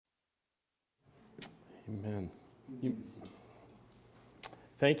Amen.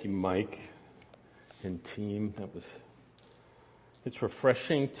 Thank you, Mike and team. It's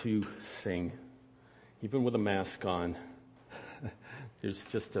refreshing to sing, even with a mask on. There's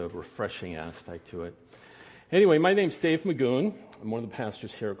just a refreshing aspect to it. Anyway, my name's Dave Magoon. I'm one of the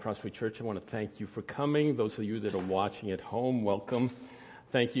pastors here at Crossway Church. I want to thank you for coming. Those of you that are watching at home, welcome.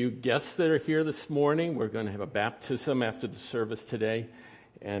 Thank you, guests that are here this morning. We're going to have a baptism after the service today,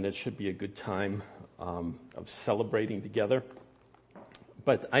 and it should be a good time of celebrating together.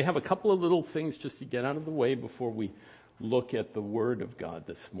 But I have a couple of little things just to get out of the way before we look at the Word of God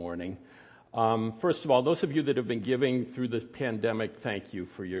this morning. First of all, those of you that have been giving through this pandemic, thank you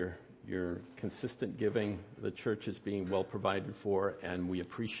for your consistent giving. The church is being well provided for, and we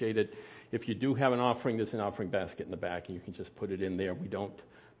appreciate it. If you do have an offering, there's an offering basket in the back, and you can just put it in there. We don't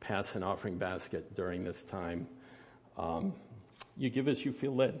pass an offering basket during this time. You give as you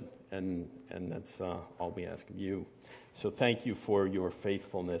feel led, and that's all we ask of you. So thank you for your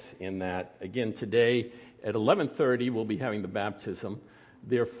faithfulness in that. Again, today at 11:30, we'll be having the baptism.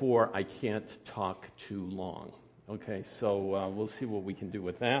 Therefore, I can't talk too long. Okay, so we'll see what we can do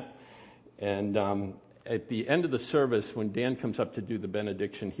with that. And at the end of the service, when Dan comes up to do the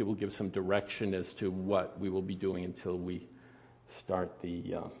benediction, he will give some direction as to what we will be doing until we start the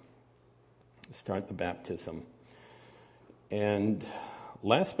baptism. And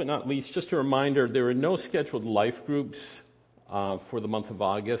last but not least, just a reminder, there are no scheduled life groups for the month of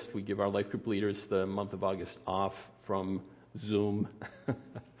August. We give our life group leaders the month of August off from Zoom.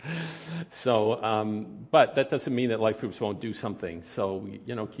 So, but that doesn't mean that life groups won't do something. So,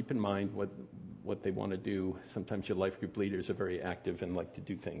 keep in mind what they want to do. Sometimes your life group leaders are very active and like to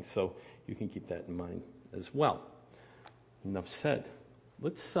do things. So you can keep that in mind as well. Enough said.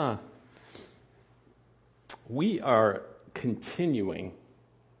 We are continuing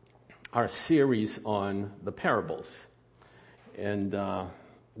our series on the parables. And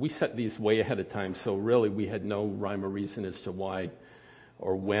we set these way ahead of time, so really we had no rhyme or reason as to why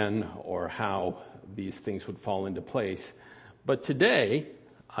or when or how these things would fall into place. But today,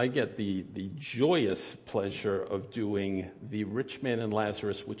 I get the joyous pleasure of doing the rich man and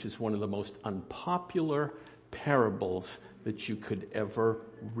Lazarus, which is one of the most unpopular parables that you could ever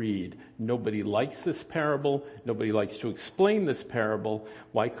read. Nobody likes this parable. Nobody likes to explain this parable.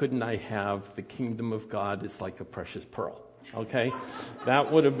 Why couldn't I have the kingdom of God is like a precious pearl? Okay?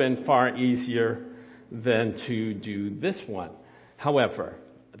 That would have been far easier than to do this one. However,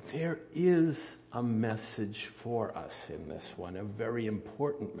 there is a message for us in this one, a very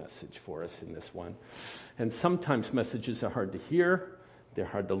important message for us in this one. And sometimes messages are hard to hear, they're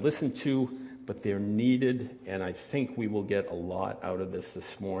hard to listen to, but they're needed, and I think we will get a lot out of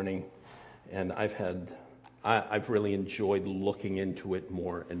this morning. And I've really enjoyed looking into it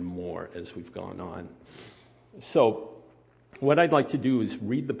more and more as we've gone on. So, what I'd like to do is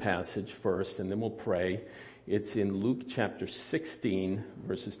read the passage first, and then we'll pray. It's in Luke chapter 16,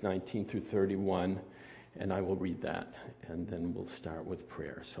 verses 19 through 31, and I will read that, and then we'll start with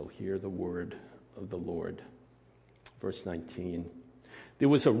prayer. So hear the word of the Lord. Verse 19. There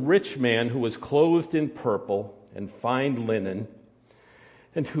was a rich man who was clothed in purple and fine linen,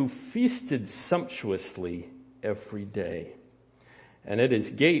 and who feasted sumptuously every day. And at his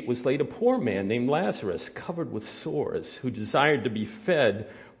gate was laid a poor man named Lazarus, covered with sores, who desired to be fed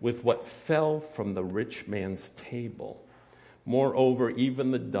with what fell from the rich man's table. Moreover, even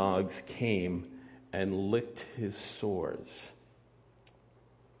the dogs came and licked his sores.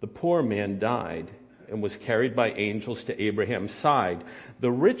 The poor man died and was carried by angels to Abraham's side.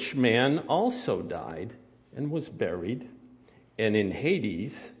 The rich man also died and was buried. And in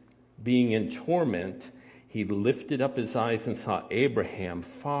Hades, being in torment, he lifted up his eyes and saw Abraham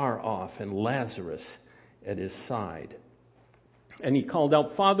far off and Lazarus at his side. And he called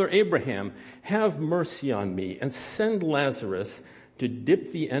out, Father Abraham, have mercy on me and send Lazarus to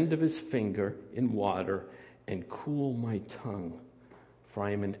dip the end of his finger in water and cool my tongue, for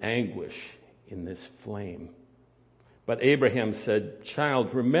I am in anguish in this flame. But Abraham said,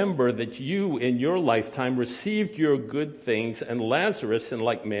 Child, remember that you in your lifetime received your good things, and Lazarus in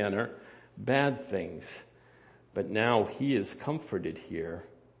like manner bad things. But now he is comforted here,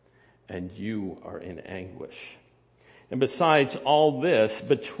 and you are in anguish. And besides all this,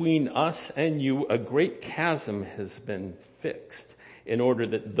 between us and you, a great chasm has been fixed, in order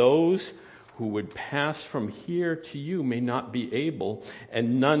that those who would pass from here to you may not be able,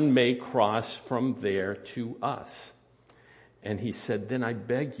 and none may cross from there to us. And he said, Then I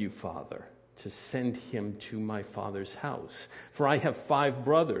beg you, Father, to send him to my father's house. For I have 5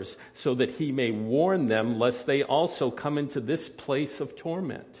 brothers, so that he may warn them, lest they also come into this place of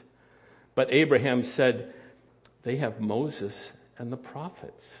torment. But Abraham said, they have Moses and the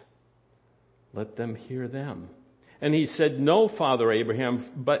prophets. Let them hear them. And he said, no, Father Abraham,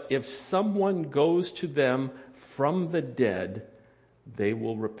 but if someone goes to them from the dead, they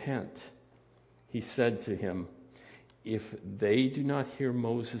will repent. He said to him, if they do not hear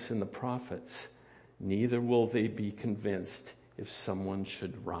Moses and the prophets, neither will they be convinced if someone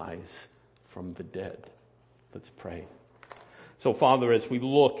should rise from the dead. Let's pray. So, Father, as we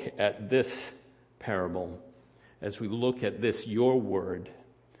look at this parable, as we look at this, your word,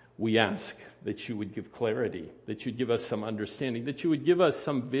 we ask that you would give clarity, that you'd give us some understanding, that you would give us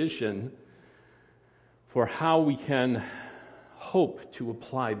some vision for how we can hope to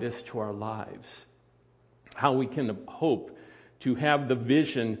apply this to our lives, how we can hope to have the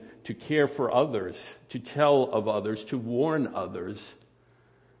vision to care for others, to tell of others, to warn others,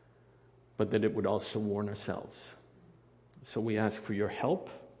 but that it would also warn ourselves. So we ask for your help.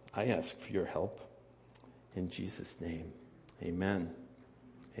 I ask for your help. In Jesus' name, amen.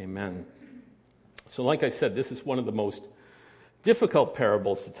 Amen. So like I said, this is one of the most difficult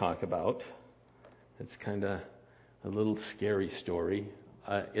parables to talk about. It's kind of a little scary story.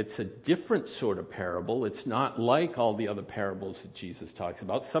 It's a different sort of parable. It's not like all the other parables that Jesus talks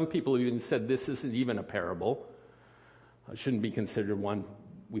about. Some people even said this isn't even a parable. It shouldn't be considered one.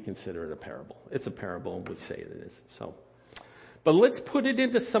 We consider it a parable. It's a parable, and we say it is. But let's put it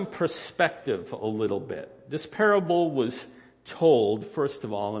into some perspective a little bit. This parable was told, first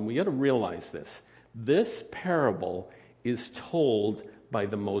of all, and we got to realize this. This parable is told by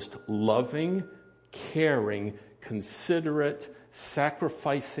the most loving, caring, considerate,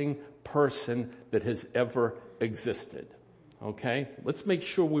 sacrificing person that has ever existed. Okay? Let's make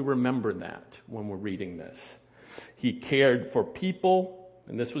sure we remember that when we're reading this. He cared for people,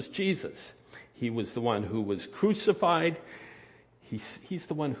 and this was Jesus. He was the one who was crucified. He's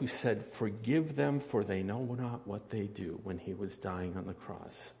the one who said, forgive them, for they know not what they do, when he was dying on the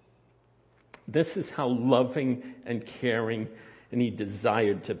cross. This is how loving and caring, and he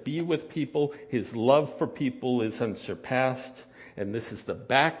desired to be with people. His love for people is unsurpassed, and this is the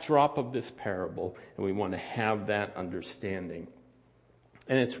backdrop of this parable, and we want to have that understanding.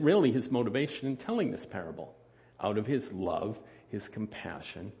 And it's really his motivation in telling this parable, out of his love, his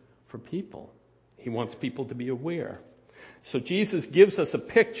compassion for people. He wants people to be aware. So Jesus gives us a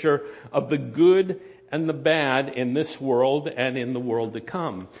picture of the good and the bad in this world and in the world to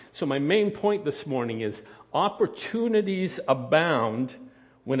come. So my main point this morning is opportunities abound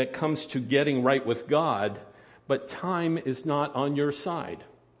when it comes to getting right with God, but time is not on your side.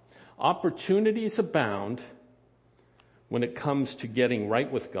 Opportunities abound when it comes to getting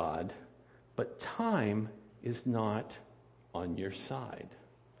right with God, but time is not on your side.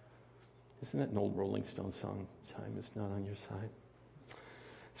 Isn't that an old Rolling Stone song? Time is not on your side.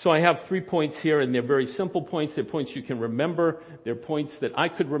 So I have 3 points here, and they're very simple points. They're points you can remember. They're points that I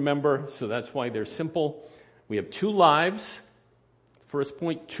could remember, so that's why they're simple. We have 2 lives. First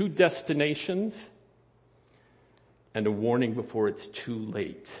point, 2 destinations, and a warning before it's too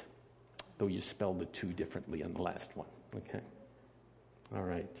late. Though you spelled the 2 differently on the last one. Okay? All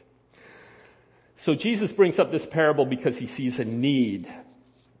right. So Jesus brings up this parable because he sees a need.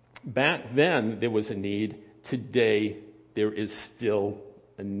 Back then, there was a need. Today, there is still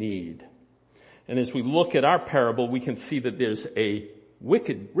a need. And as we look at our parable, we can see that there's a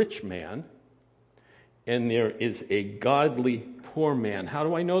wicked rich man and there is a godly poor man. How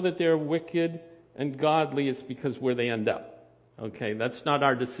do I know that they're wicked and godly? It's because where they end up. Okay, that's not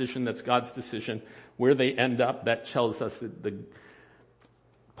our decision, that's God's decision. Where they end up, that tells us that the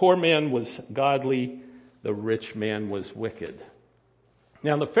poor man was godly, the rich man was wicked.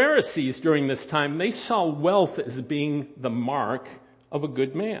 Now the Pharisees during this time, they saw wealth as being the mark of a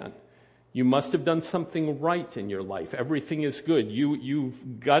good man. You must have done something right in your life. Everything is good.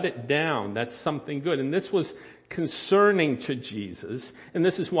 You've got it down. That's something good. And this was concerning to Jesus. And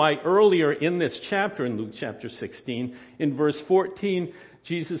this is why earlier in this chapter, in Luke chapter 16, in verse 14,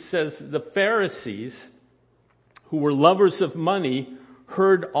 Jesus says the Pharisees, who were lovers of money,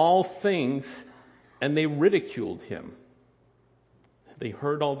 heard all things and they ridiculed him. They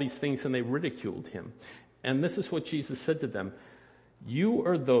heard all these things and they ridiculed him. And this is what Jesus said to them. You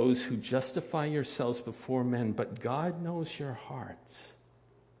are those who justify yourselves before men, but God knows your hearts.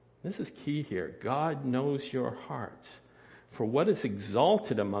 This is key here. God knows your hearts. For what is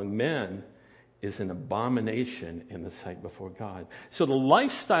exalted among men is an abomination in the sight before God. So the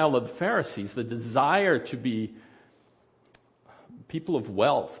lifestyle of the Pharisees, the desire to be people of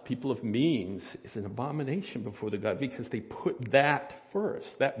wealth, people of means, is an abomination before the God because they put that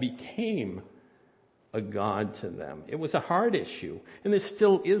first. That became a God to them. It was a heart issue, and there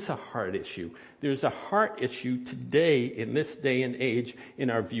still is a heart issue. There's a heart issue today, in this day and age, in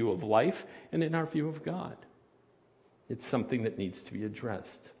our view of life and in our view of God. It's something that needs to be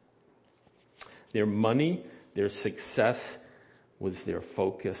addressed. Their money, their success was their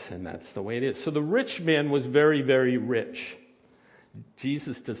focus, and that's the way it is. So the rich man was very, very rich.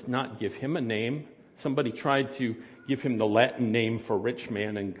 Jesus does not give him a name. Somebody tried to give him the Latin name for rich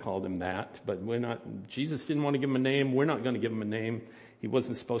man and called him that, but Jesus didn't want to give him a name. We're not going to give him a name. He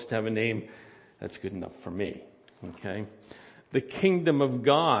wasn't supposed to have a name. That's good enough for me. Okay? The kingdom of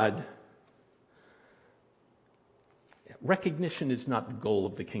God, recognition is not the goal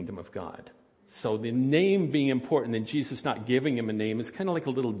of the kingdom of God. So the name being important and Jesus not giving him a name is kind of like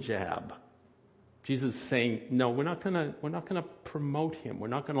a little jab. Jesus is saying, no, we're not going to promote him. We're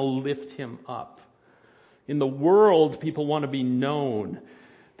not going to lift him up. In the world, people want to be known.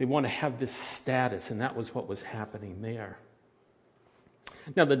 They want to have this status, and that was what was happening there.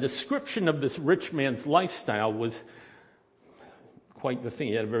 Now, the description of this rich man's lifestyle was quite the thing.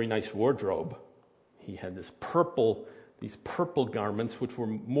 He had a very nice wardrobe. He had these purple garments, which were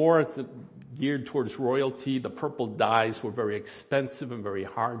more geared towards royalty. The purple dyes were very expensive and very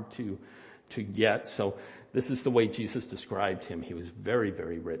hard to get. So this is the way Jesus described him. He was very,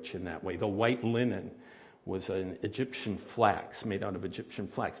 very rich in that way. The white linen was an Egyptian flax, made out of Egyptian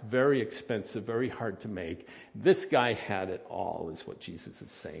flax. Very expensive, very hard to make. This guy had it all, is what Jesus is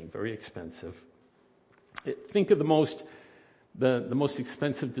saying. Very expensive. Think of the most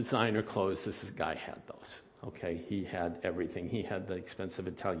expensive designer clothes. This guy had those. Okay, he had everything. He had the expensive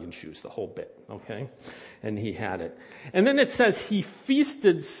Italian shoes, the whole bit, okay? And he had it. And then it says he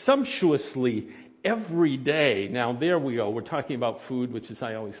feasted sumptuously every day. Now there we go. We're talking about food, which is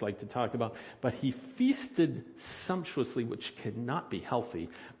I always like to talk about. But he feasted sumptuously, which cannot be healthy.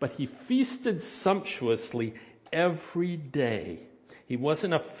 But he feasted sumptuously every day. He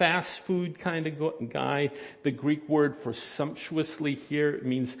wasn't a fast food kind of guy. The Greek word for sumptuously here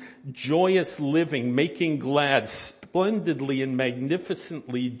means joyous living, making glad, splendidly and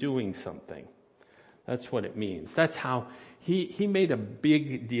magnificently doing something. That's what it means. That's how he made a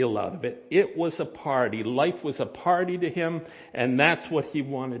big deal out of it. It was a party. Life was a party to him, and that's what he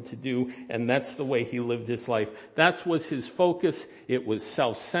wanted to do, and that's the way he lived his life. That was his focus. It was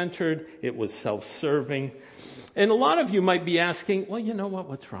self-centered. It was self-serving. And a lot of you might be asking, well, you know what?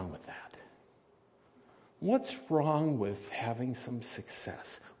 What's wrong with that? What's wrong with having some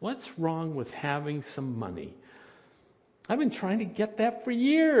success? What's wrong with having some money? I've been trying to get that for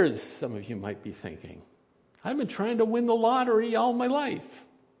years, some of you might be thinking. I've been trying to win the lottery all my life.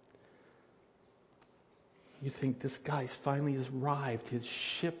 You think this guy's finally has arrived. His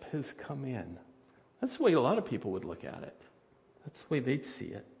ship has come in. That's the way a lot of people would look at it. That's the way they'd see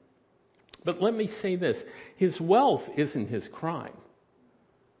it. But let me say this. His wealth isn't his crime.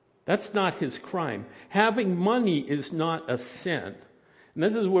 That's not his crime. Having money is not a sin. And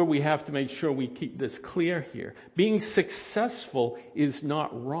this is where we have to make sure we keep this clear here. Being successful is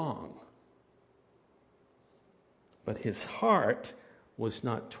not wrong. But his heart was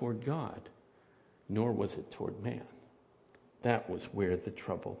not toward God, nor was it toward man. That was where the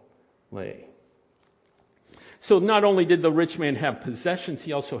trouble lay. So not only did the rich man have possessions,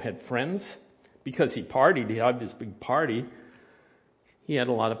 he also had friends. Because he partied, he had this big party. He had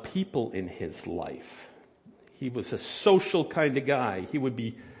a lot of people in his life. He was a social kind of guy. He would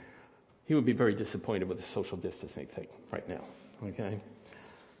be very disappointed with the social distancing thing right now. Okay?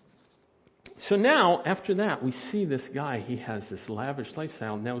 So now, after that, we see this guy, he has this lavish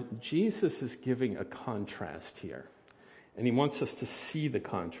lifestyle. Now, Jesus is giving a contrast here. And he wants us to see the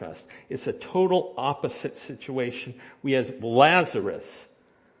contrast. It's a total opposite situation. We have Lazarus,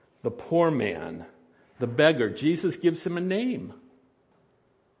 the poor man, the beggar. Jesus gives him a name.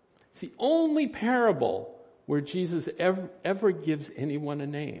 It's the only parable where Jesus ever gives anyone a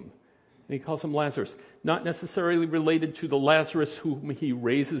name. And he calls him Lazarus. Not necessarily related to the Lazarus whom he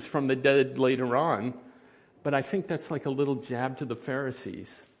raises from the dead later on, but I think that's like a little jab to the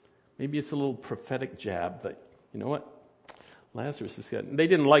Pharisees. Maybe it's a little prophetic jab that, you know what? Lazarus is good. They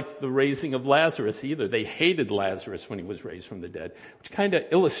didn't like the raising of Lazarus either. They hated Lazarus when he was raised from the dead, which kind of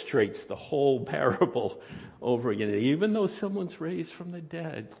illustrates the whole parable over again. Even though someone's raised from the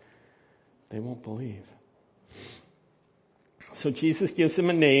dead, they won't believe. So Jesus gives him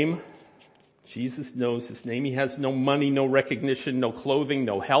a name. Jesus knows his name. He has no money, no recognition, no clothing,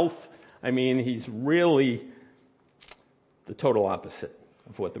 no health. I mean, he's really the total opposite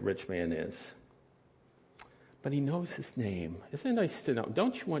of what the rich man is. But he knows his name. Isn't it nice to know?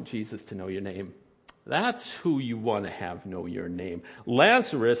 Don't you want Jesus to know your name? That's who you want to have know your name.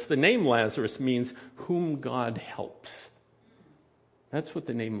 Lazarus, the name Lazarus means whom God helps. That's what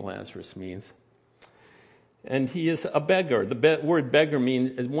the name Lazarus means. And he is a beggar. The word beggar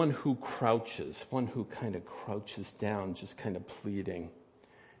means one who crouches, one who kind of crouches down, just kind of pleading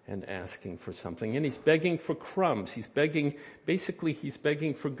and asking for something. And he's begging for crumbs. He's begging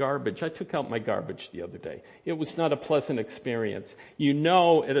for garbage. I took out my garbage the other day. It was not a pleasant experience. You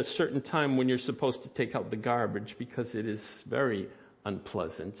know at a certain time when you're supposed to take out the garbage because it is very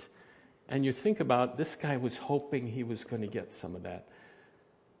unpleasant. And you think about, this guy was hoping he was going to get some of that.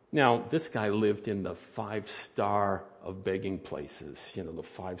 Now, this guy lived in the 5-star of begging places, the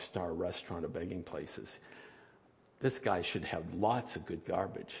 5-star restaurant of begging places. This guy should have lots of good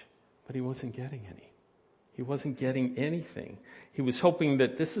garbage, but he wasn't getting any. He wasn't getting anything. He was hoping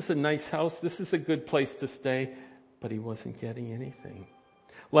that this is a nice house, this is a good place to stay, but he wasn't getting anything.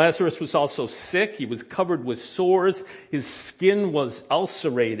 Lazarus was also sick. He was covered with sores. His skin was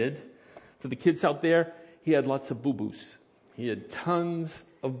ulcerated. For the kids out there, he had lots of boo-boos. He had tons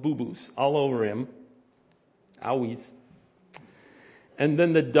of boo-boos all over him. Owies. And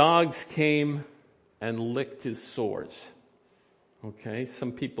then the dogs came and licked his sores. Okay,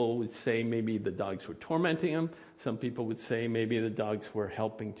 some people would say maybe the dogs were tormenting him. Some people would say maybe the dogs were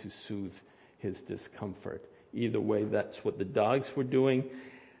helping to soothe his discomfort. Either way, that's what the dogs were doing.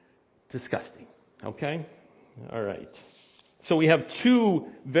 Disgusting. Okay? All right. So we have two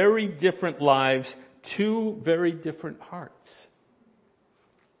very different lives, two very different hearts.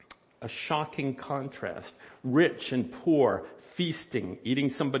 A shocking contrast. Rich and poor, feasting, eating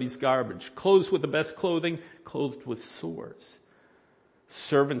somebody's garbage, clothed with the best clothing, clothed with sores.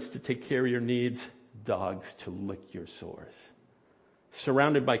 Servants to take care of your needs, dogs to lick your sores.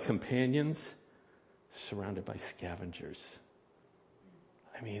 Surrounded by companions, surrounded by scavengers.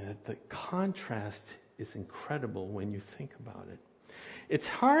 I mean, the contrast is incredible when you think about it. It's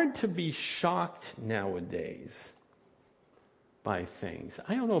hard to be shocked nowadays by things.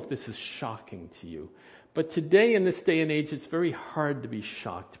 I don't know if this is shocking to you, but today in this day and age, it's very hard to be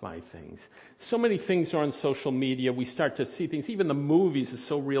shocked by things. So many things are on social media. We start to see things. Even the movies are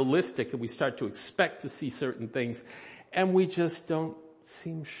so realistic, and we start to expect to see certain things, and we just don't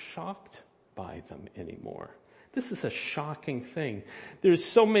seem shocked by them anymore. This is a shocking thing. There's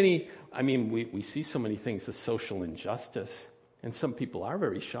so many, we see so many things, the social injustice, and some people are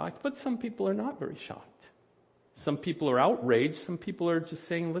very shocked, but some people are not very shocked. Some people are outraged. Some people are just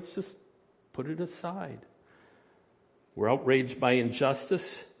saying, let's just put it aside. We're outraged by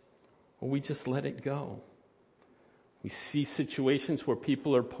injustice, or we just let it go. We see situations where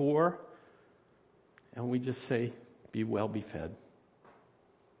people are poor, and we just say, be well, be fed.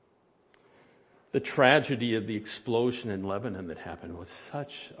 The tragedy of the explosion in Lebanon that happened was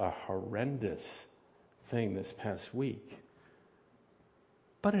such a horrendous thing this past week.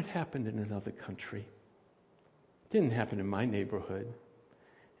 But it happened in another country. It didn't happen in my neighborhood.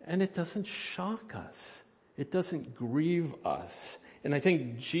 And it doesn't shock us. It doesn't grieve us. And I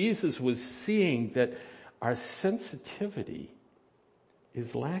think Jesus was seeing that our sensitivity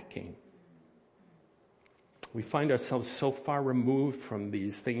is lacking. We find ourselves so far removed from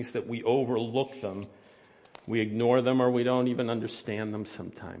these things that we overlook them. We ignore them, or we don't even understand them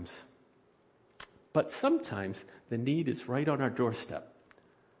sometimes. But sometimes the need is right on our doorstep.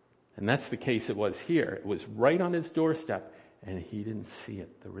 And that's the case it was here. It was right on his doorstep, and he didn't see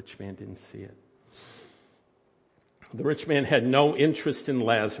it. The rich man didn't see it. The rich man had no interest in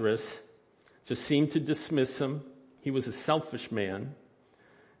Lazarus, just seemed to dismiss him. He was a selfish man.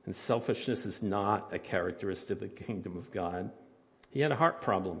 And selfishness is not a characteristic of the kingdom of God. He had a heart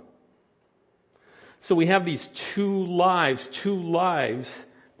problem. So we have these two lives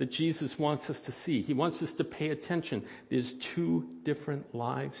that Jesus wants us to see. He wants us to pay attention. There's two different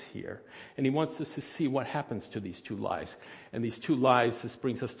lives here. And he wants us to see what happens to these two lives. And these two lives, this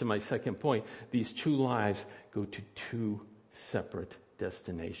brings us to my second point, these two lives go to two separate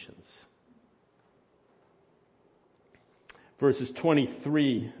destinations. Verses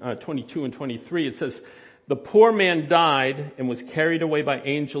 22 and 23, it says, the poor man died and was carried away by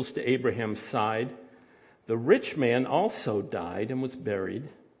angels to Abraham's side. The rich man also died and was buried.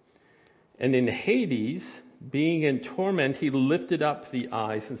 And in Hades, being in torment, he lifted up his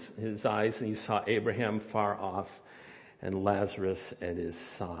eyes, and he saw Abraham far off and Lazarus at his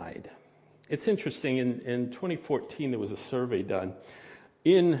side. It's interesting, in 2014 there was a survey done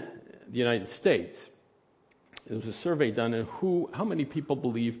in the United States. There was a survey done on how many people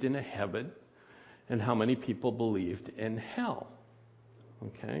believed in a heaven and how many people believed in hell.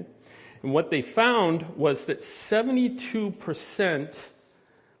 Okay? And what they found was that 72%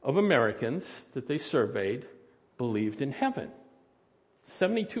 of Americans that they surveyed believed in heaven.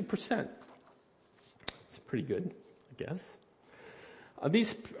 72%. It's pretty good, I guess.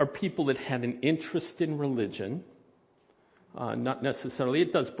 These are people that had an interest in religion. Not necessarily,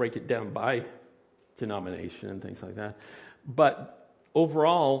 it does break it down by denomination and things like that. But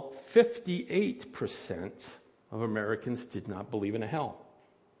overall, 58% of Americans did not believe in a hell.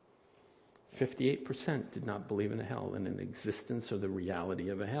 58% did not believe in a hell and an existence or the reality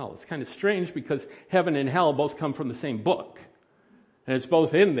of a hell. It's kind of strange because heaven and hell both come from the same book. And it's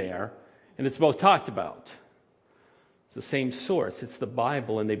both in there and it's both talked about. It's the same source. It's the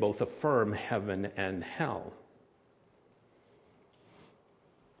Bible, and they both affirm heaven and hell.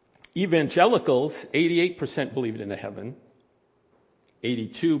 Evangelicals, 88% believed in a heaven.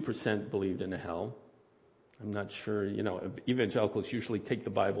 82% believed in a hell. I'm not sure, evangelicals usually take the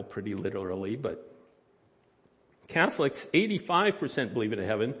Bible pretty literally, but Catholics, 85% believe in a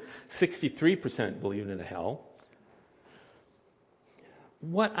heaven, 63% believe in a hell.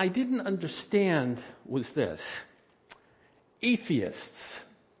 What I didn't understand was this. Atheists.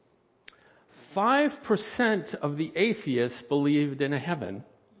 5% of the atheists believed in a heaven,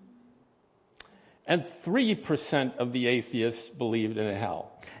 and 3% of the atheists believed in a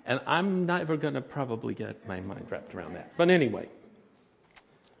hell. And I'm never going to probably get my mind wrapped around that. But anyway.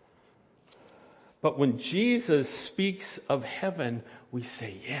 But when Jesus speaks of heaven, we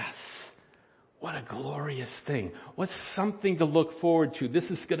say, yes, what a glorious thing. What's something to look forward to?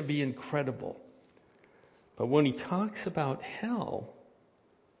 This is going to be incredible. But when he talks about hell,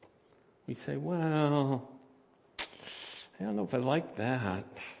 we say, well, I don't know if I like that.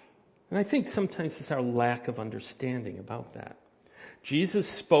 And I think sometimes it's our lack of understanding about that. Jesus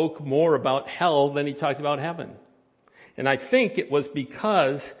spoke more about hell than he talked about heaven. And I think it was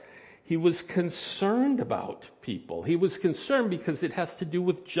because he was concerned about people. He was concerned because it has to do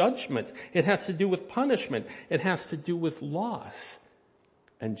with judgment. It has to do with punishment. It has to do with loss.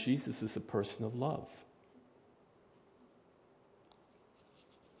 And Jesus is a person of love.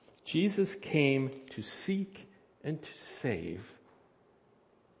 Jesus came to seek and to save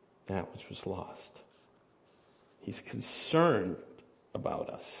that which was lost. He's concerned about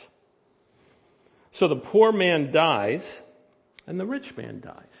us. So the poor man dies and the rich man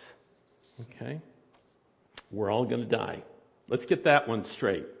dies. Okay? We're all going to die. Let's get that one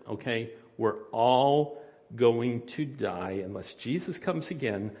straight. Okay? We're all going to die. Unless Jesus comes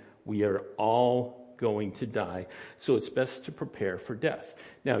again, we are all going to die. So it's best to prepare for death.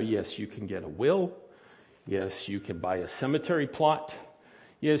 Now, yes, you can get a will. Yes, you can buy a cemetery plot.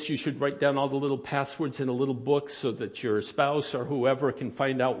 Yes, you should write down all the little passwords in a little book so that your spouse or whoever can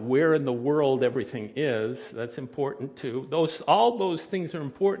find out where in the world everything is. That's important too. All those things are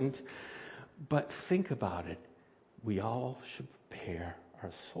important. But think about it. We all should prepare our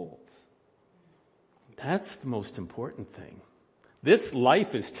souls. That's the most important thing. This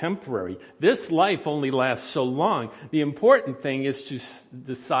life is temporary. This life only lasts so long. The important thing is to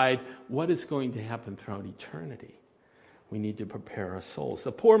decide what is going to happen throughout eternity. We need to prepare our souls.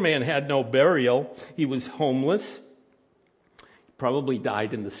 The poor man had no burial. He was homeless. He probably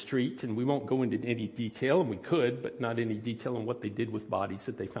died in the street, and we won't go into any detail, and we could, but not any detail on what they did with bodies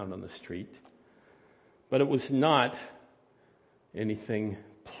that they found on the street. But it was not anything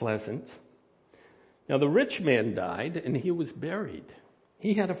pleasant. Now the rich man died and he was buried.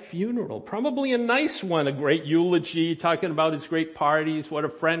 He had a funeral, probably a nice one, a great eulogy, talking about his great parties, what a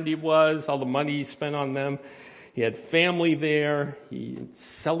friend he was, all the money he spent on them. He had family there. He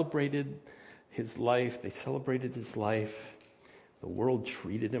celebrated his life. They celebrated his life. The world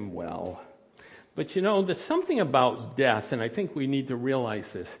treated him well. But there's something about death, and I think we need to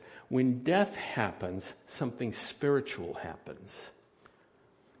realize this. When death happens, something spiritual happens.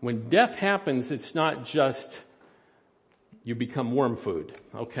 When death happens, it's not just you become worm food,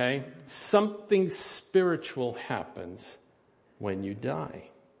 okay? Something spiritual happens when you die.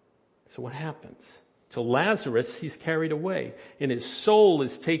 So what happens? So Lazarus, he's carried away, and his soul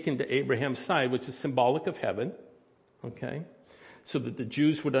is taken to Abraham's side, which is symbolic of heaven, okay? So that the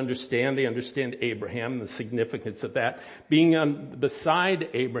Jews would understand, they understand Abraham, the significance of that. Being beside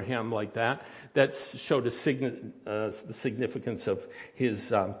Abraham like that showed the significance of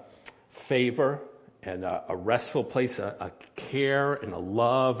his favor and a restful place, a care and a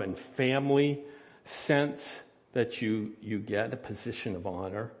love and family sense that you get, a position of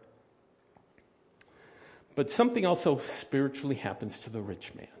honor. But something also spiritually happens to the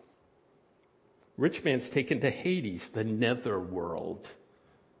rich man. Rich man's taken to Hades, the nether world,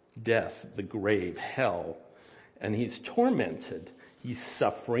 death, the grave, hell, and he's tormented. He's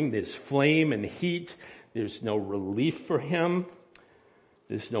suffering. There's flame and heat. There's no relief for him.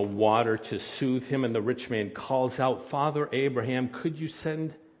 There's no water to soothe him, and the rich man calls out, Father Abraham, could you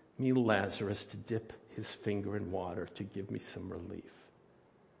send me Lazarus to dip his finger in water to give me some relief?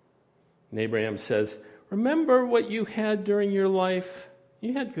 And Abraham says, remember what you had during your life?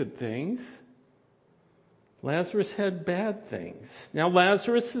 You had good things. Lazarus had bad things. Now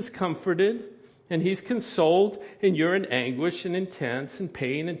Lazarus is comforted, and he's consoled, and you're in anguish and intense and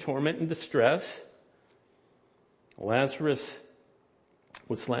pain and torment and distress.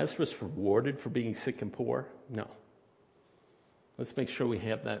 Was Lazarus rewarded for being sick and poor? No. Let's make sure we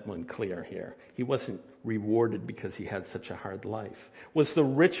have that one clear here. He wasn't rewarded because he had such a hard life. Was the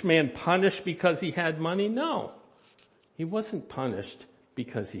rich man punished because he had money? No. He wasn't punished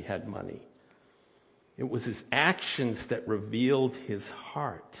because he had money. It was his actions that revealed his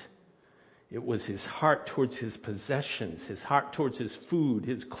heart. It was his heart towards his possessions, his heart towards his food,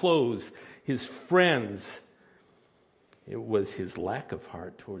 his clothes, his friends. It was his lack of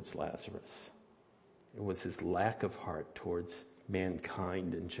heart towards Lazarus. It was his lack of heart towards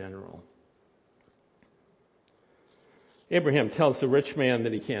mankind in general. Abraham tells the rich man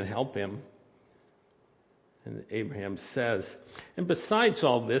that he can't help him. And Abraham says, and besides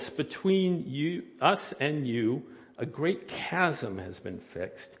all this, between us and you, a great chasm has been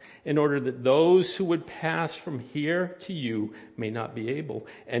fixed, in order that those who would pass from here to you may not be able,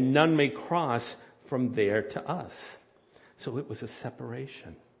 and none may cross from there to us. So it was a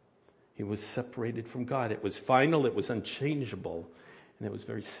separation. He was separated from God. It was final, it was unchangeable, and it was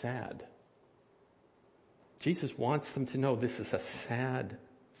very sad. Jesus wants them to know this is a sad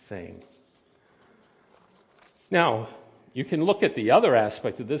thing. Now, you can look at the other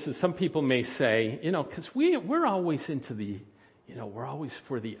aspect of this, as some people may say, because we're always into we're always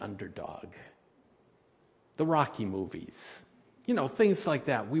for the underdog. The Rocky movies, things like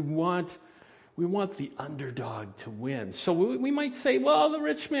that. We want the underdog to win. So we might say, well, the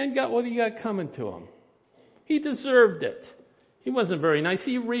rich man got what he got coming to him. He deserved it. He wasn't very nice.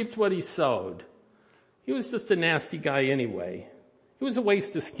 He reaped what he sowed. He was just a nasty guy anyway. He was a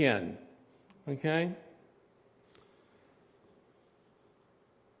waste of skin. Okay?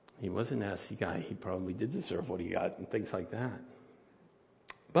 He was a nasty guy. He probably did deserve what he got and things like that.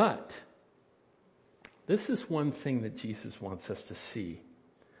 But this is one thing that Jesus wants us to see.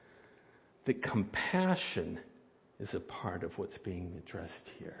 That compassion is a part of what's being addressed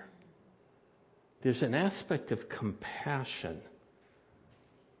here. There's an aspect of compassion.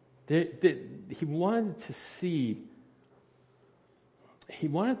 He wanted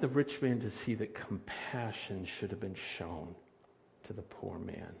the rich man to see that compassion should have been shown to the poor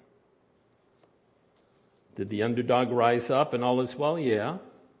man. Did the underdog rise up and all is well? Yeah.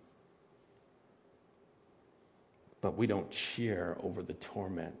 But we don't cheer over the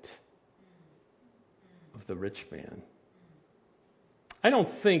torment of the rich man. I don't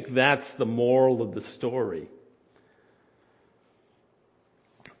think that's the moral of the story.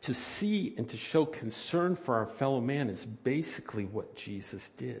 To see and to show concern for our fellow man is basically what Jesus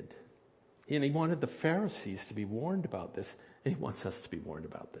did. And he wanted the Pharisees to be warned about this, and he wants us to be warned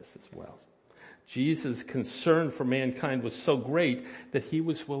about this as well. Jesus' concern for mankind was so great that he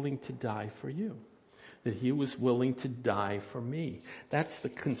was willing to die for you. That he was willing to die for me. That's the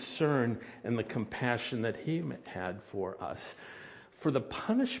concern and the compassion that he had for us. For the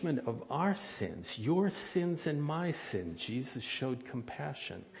punishment of our sins, your sins and my sins, Jesus showed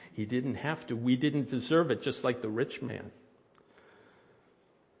compassion. He didn't have to. We didn't deserve it, just like the rich man.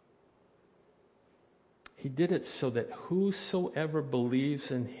 He did it so that whosoever believes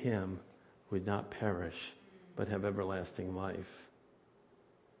in him would not perish, but have everlasting life.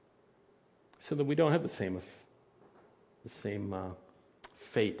 So that we don't have the same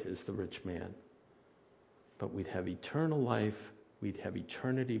fate as the rich man. But we'd have eternal life. We'd have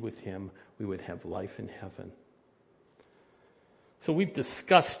eternity with him. We would have life in heaven. So we've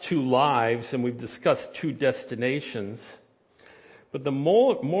discussed two lives and we've discussed two destinations. But the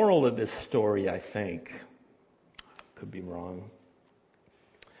moral of this story, I think, could be wrong.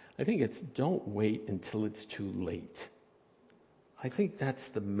 I think it's don't wait until it's too late. I think that's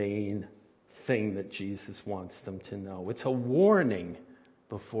the main thing that Jesus wants them to know. It's a warning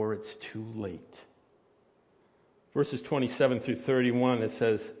before it's too late. Verses 27 through 31, it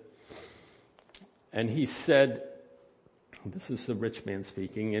says, and he said, this is the rich man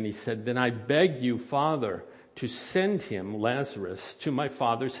speaking, and he said, then I beg you, Father, to send him, Lazarus, to my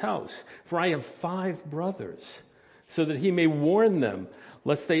father's house, for I have 5 brothers, so that he may warn them,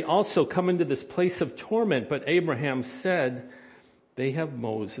 lest they also come into this place of torment. But Abraham said, they have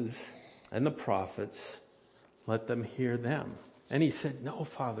Moses and the prophets, let them hear them. And he said, no,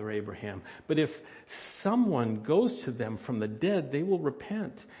 Father Abraham, but if someone goes to them from the dead, they will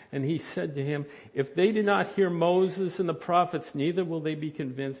repent. And he said to him, if they did not hear Moses and the prophets, neither will they be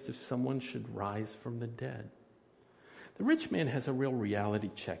convinced if someone should rise from the dead. The rich man has a real reality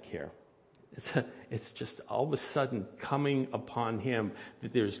check here. It's just all of a sudden coming upon him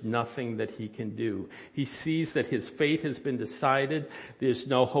that there's nothing that he can do. He sees that his fate has been decided. There's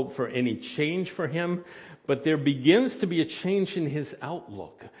no hope for any change for him. But there begins to be a change in his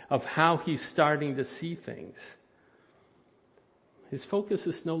outlook of how he's starting to see things. His focus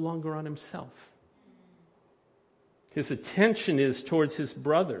is no longer on himself. His attention is towards his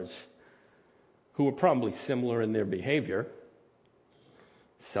brothers, who are probably similar in their behavior.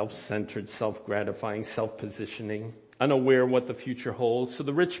 Self-centered, self-gratifying, self-positioning, unaware what the future holds. So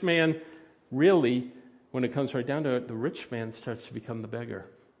the rich man really, when it comes right down to it, the rich man starts to become the beggar.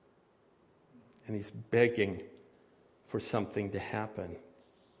 And he's begging for something to happen.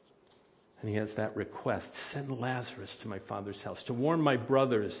 And he has that request, send Lazarus to my father's house to warn my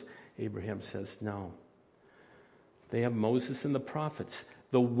brothers. Abraham says, no. They have Moses and the prophets.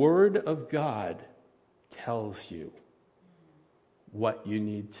 The word of God tells you what you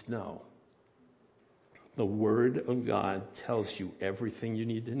need to know. The Word of God tells you everything you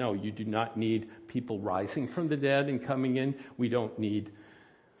need to know. You do not need people rising from the dead and coming in. We don't need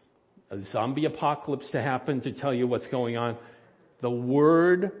a zombie apocalypse to happen to tell you what's going on. The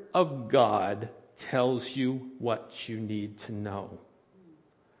Word of God tells you what you need to know.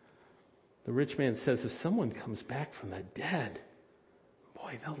 The rich man says, if someone comes back from the dead,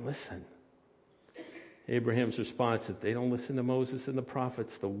 boy, they'll listen. Abraham's response is, they don't listen to Moses and the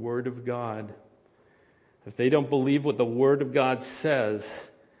prophets, the Word of God. If they don't believe what the Word of God says,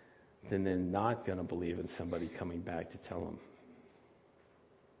 then they're not going to believe in somebody coming back to tell them.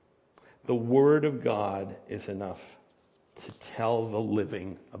 The Word of God is enough to tell the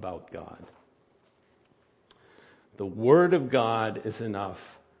living about God. The Word of God is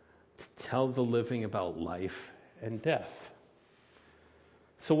enough to tell the living about life and death.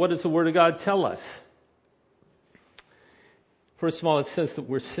 So what does the Word of God tell us? First of all, it says that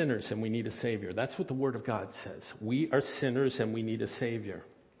we're sinners and we need a Savior. That's what the Word of God says. We are sinners and we need a Savior.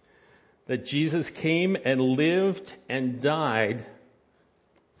 That Jesus came and lived and died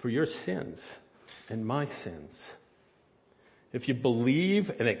for your sins and my sins. If you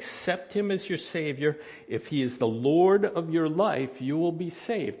believe and accept Him as your Savior, if He is the Lord of your life, you will be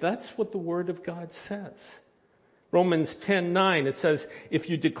saved. That's what the Word of God says. Romans 10:9, it says, if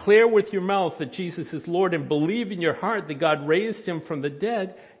you declare with your mouth that Jesus is Lord and believe in your heart that God raised Him from the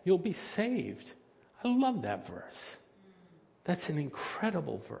dead, you'll be saved. I love that verse. That's an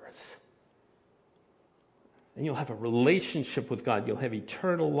incredible verse. And you'll have a relationship with God. You'll have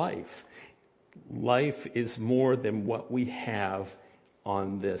eternal life. Life is more than what we have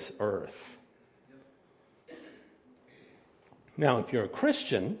on this earth. Now, if you're a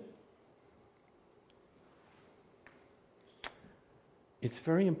Christian, it's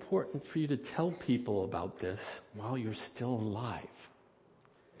very important for you to tell people about this while you're still alive.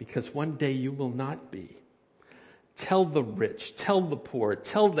 Because one day you will not be. Tell the rich, tell the poor,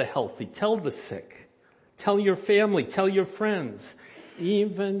 tell the healthy, tell the sick. Tell your family, tell your friends.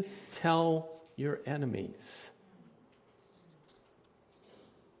 Even tell your enemies.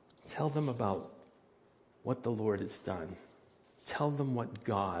 Tell them about what the Lord has done. Tell them what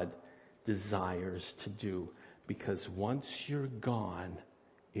God desires to do. Because once you're gone,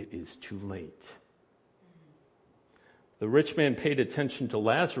 it is too late. The rich man paid attention to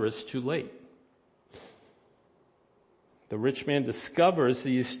Lazarus too late. The rich man discovers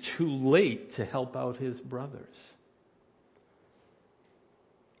he is too late to help out his brothers.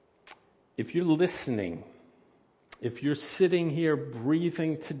 If you're listening, if you're sitting here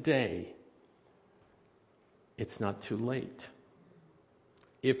breathing today, it's not too late.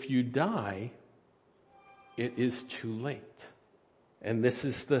 If you die, it is too late. And this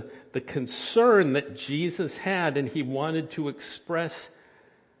is the concern that Jesus had, and He wanted to express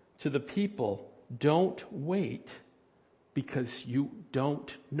to the people. Don't wait, because you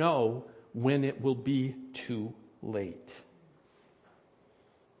don't know when it will be too late.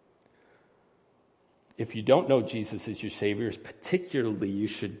 If you don't know Jesus as your Savior, particularly you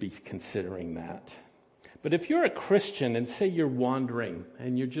should be considering that. But if you're a Christian and say you're wandering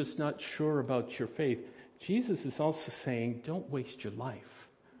and you're just not sure about your faith, Jesus is also saying, don't waste your life.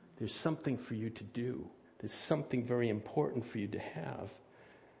 There's something for you to do. There's something very important for you to have,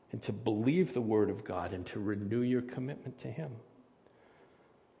 and to believe the Word of God and to renew your commitment to Him.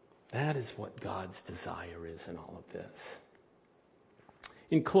 That is what God's desire is in all of this.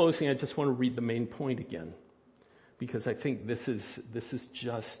 In closing, I just want to read the main point again. because I think this is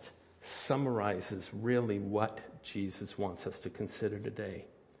just summarizes really what Jesus wants us to consider today.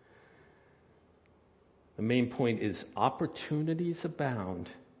 The main point is opportunities abound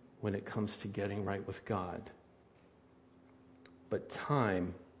when it comes to getting right with God. But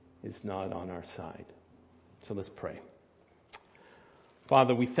time is not on our side. So let's pray.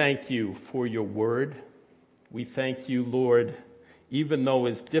 Father, we thank you for your word. We thank you, Lord, even though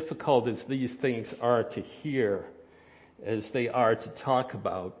as difficult as these things are to hear, as they are to talk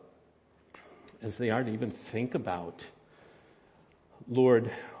about, as they are to even think about, Lord,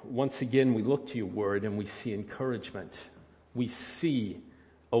 once again we look to your word and we see encouragement. We see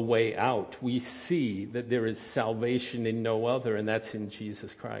a way out. We see that there is salvation in no other, and that's in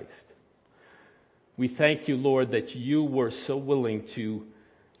Jesus Christ. We thank you, Lord, that you were so willing to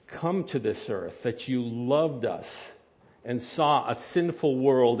come to this earth, that you loved us and saw a sinful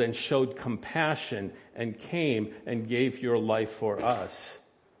world and showed compassion and came and gave your life for us.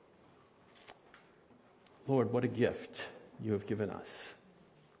 Lord, what a gift you have given us.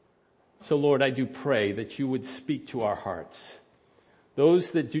 So, Lord, I do pray that you would speak to our hearts. Those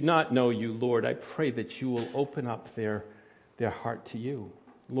that do not know you, Lord, I pray that you will open up their heart to you.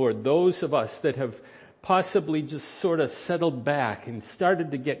 Lord, those of us that have possibly just sort of settled back and started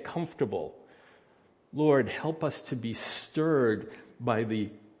to get comfortable, Lord, help us to be stirred by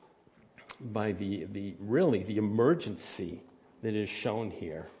the emergency that is shown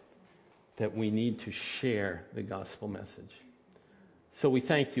here, that we need to share the gospel message. So we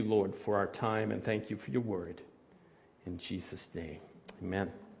thank you, Lord, for our time, and thank you for your word. In Jesus' name,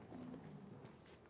 amen.